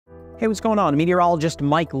Hey, what's going on? Meteorologist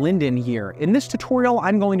Mike Linden here. In this tutorial,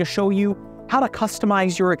 I'm going to show you how to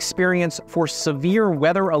customize your experience for severe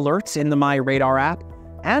weather alerts in the MyRadar app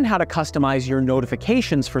and how to customize your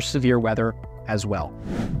notifications for severe weather as well.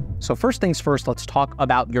 So first things first, let's talk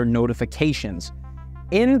about your notifications.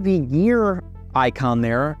 In the gear icon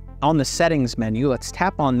there on the settings menu, let's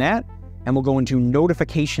tap on that and we'll go into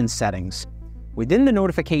notification settings. Within the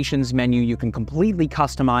notifications menu, you can completely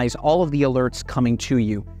customize all of the alerts coming to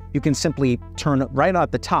you. You can simply turn right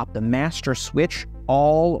at the top, the master switch,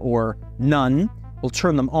 all or none. We'll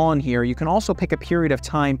turn them on here. You can also pick a period of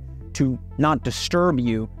time to not disturb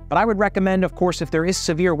you. But I would recommend, of course, if there is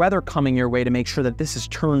severe weather coming your way, to make sure that this is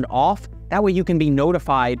turned off. That way you can be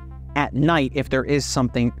notified at night if there is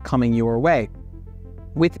something coming your way.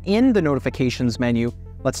 Within the notifications menu,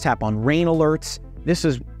 let's tap on rain alerts. This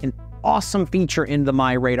is an awesome feature in the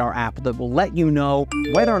MyRadar app that will let you know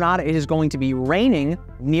whether or not it is going to be raining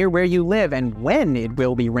near where you live and when it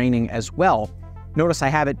will be raining as well. Notice I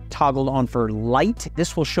have it toggled on for light.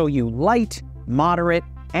 This will show you light, moderate,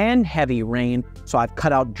 and heavy rain. So I've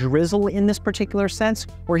cut out drizzle in this particular sense.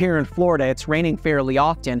 We're here in Florida, it's raining fairly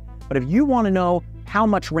often, but if you want to know how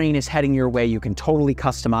much rain is heading your way, you can totally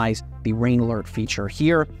customize the rain alert feature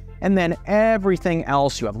here. And then everything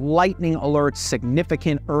else, you have lightning alerts,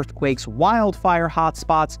 significant earthquakes, wildfire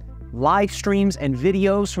hotspots, live streams and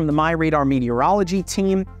videos from the MyRadar meteorology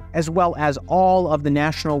team, as well as all of the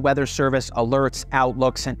National Weather Service alerts,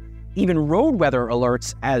 outlooks, and even road weather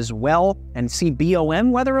alerts as well, and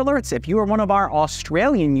CBOM weather alerts. If you are one of our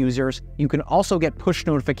Australian users, you can also get push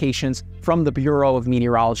notifications from the Bureau of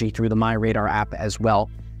Meteorology through the MyRadar app as well.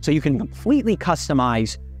 So you can completely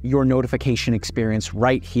customize your notification experience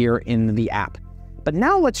right here in the app. But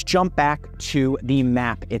now let's jump back to the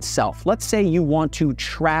map itself. Let's say you want to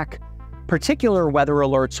track particular weather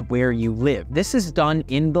alerts where you live. This is done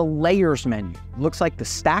in the layers menu. It looks like the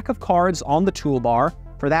stack of cards on the toolbar.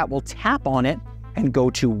 For that, we'll tap on it and go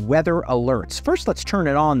to weather alerts. First, let's turn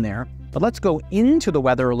it on there, but let's go into the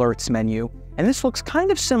weather alerts menu. And this looks kind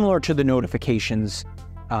of similar to the notifications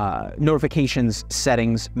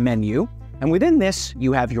settings menu. And within this,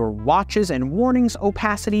 you have your watches and warnings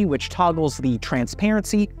opacity, which toggles the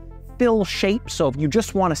transparency, fill shape. So if you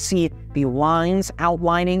just want to see the lines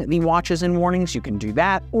outlining the watches and warnings, you can do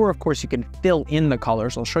that. Or of course, you can fill in the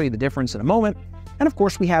colors. I'll show you the difference in a moment. And of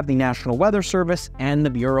course, we have the National Weather Service and the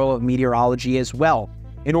Bureau of Meteorology as well.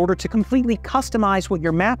 In order to completely customize what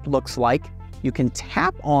your map looks like, you can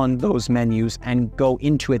tap on those menus and go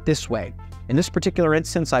into it this way. In this particular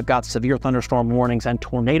instance, I've got severe thunderstorm warnings and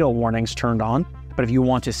tornado warnings turned on. But if you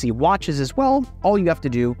want to see watches as well, all you have to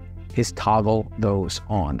do is toggle those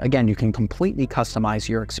on. Again, you can completely customize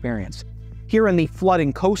your experience. Here in the flood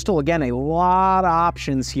and coastal, again, a lot of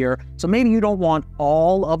options here. So maybe you don't want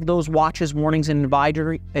all of those watches, warnings, and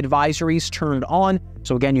advisories turned on.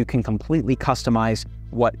 So again, you can completely customize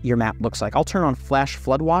what your map looks like. I'll turn on Flash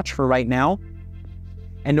Flood Watch for right now.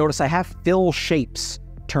 And notice I have fill shapes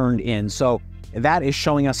turned in. So that is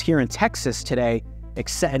showing us here in Texas today,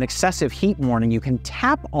 an excessive heat warning. You can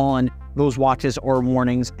tap on those watches or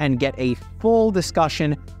warnings and get a full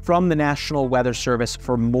discussion from the National Weather Service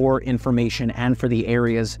for more information and for the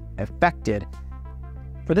areas affected.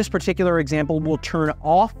 For this particular example, we'll turn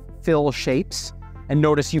off fill shapes, and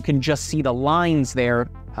notice you can just see the lines there,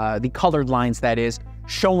 the colored lines that is,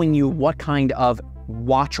 showing you what kind of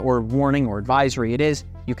watch or warning or advisory it is.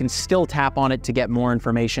 You can still tap on it to get more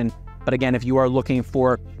information. But again, if you are looking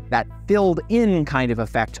for that filled in kind of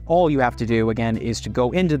effect, all you have to do again is to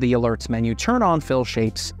go into the alerts menu, turn on fill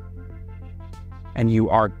shapes, and you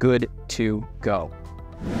are good to go.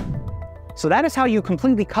 So that is how you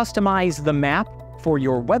completely customize the map for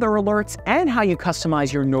your weather alerts and how you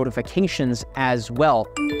customize your notifications as well.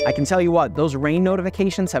 I can tell you what, those rain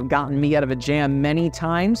notifications have gotten me out of a jam many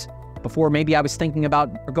times. Before, maybe I was thinking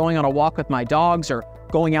about going on a walk with my dogs or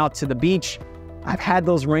going out to the beach. I've had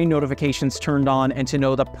those rain notifications turned on and to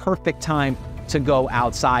know the perfect time to go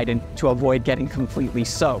outside and to avoid getting completely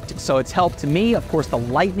soaked. So it's helped me. Of course, the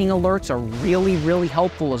lightning alerts are really, really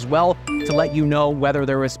helpful as well to let you know whether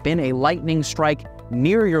there has been a lightning strike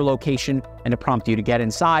near your location and to prompt you to get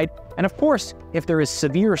inside. And of course, if there is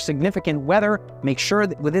severe significant weather, make sure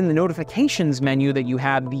that within the notifications menu that you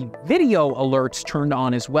have the video alerts turned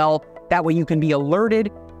on as well. That way you can be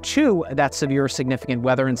alerted to that severe significant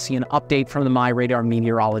weather and see an update from the MyRadar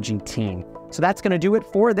meteorology team. So that's going to do it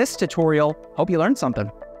for this tutorial. Hope you learned something.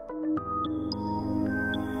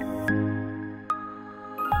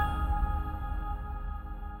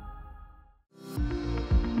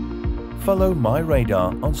 Follow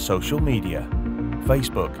MyRadar on social media,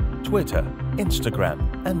 Facebook, Twitter, Instagram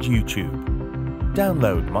and YouTube.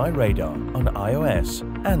 Download MyRadar on iOS,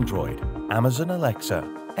 Android, Amazon Alexa,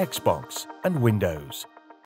 Xbox and Windows.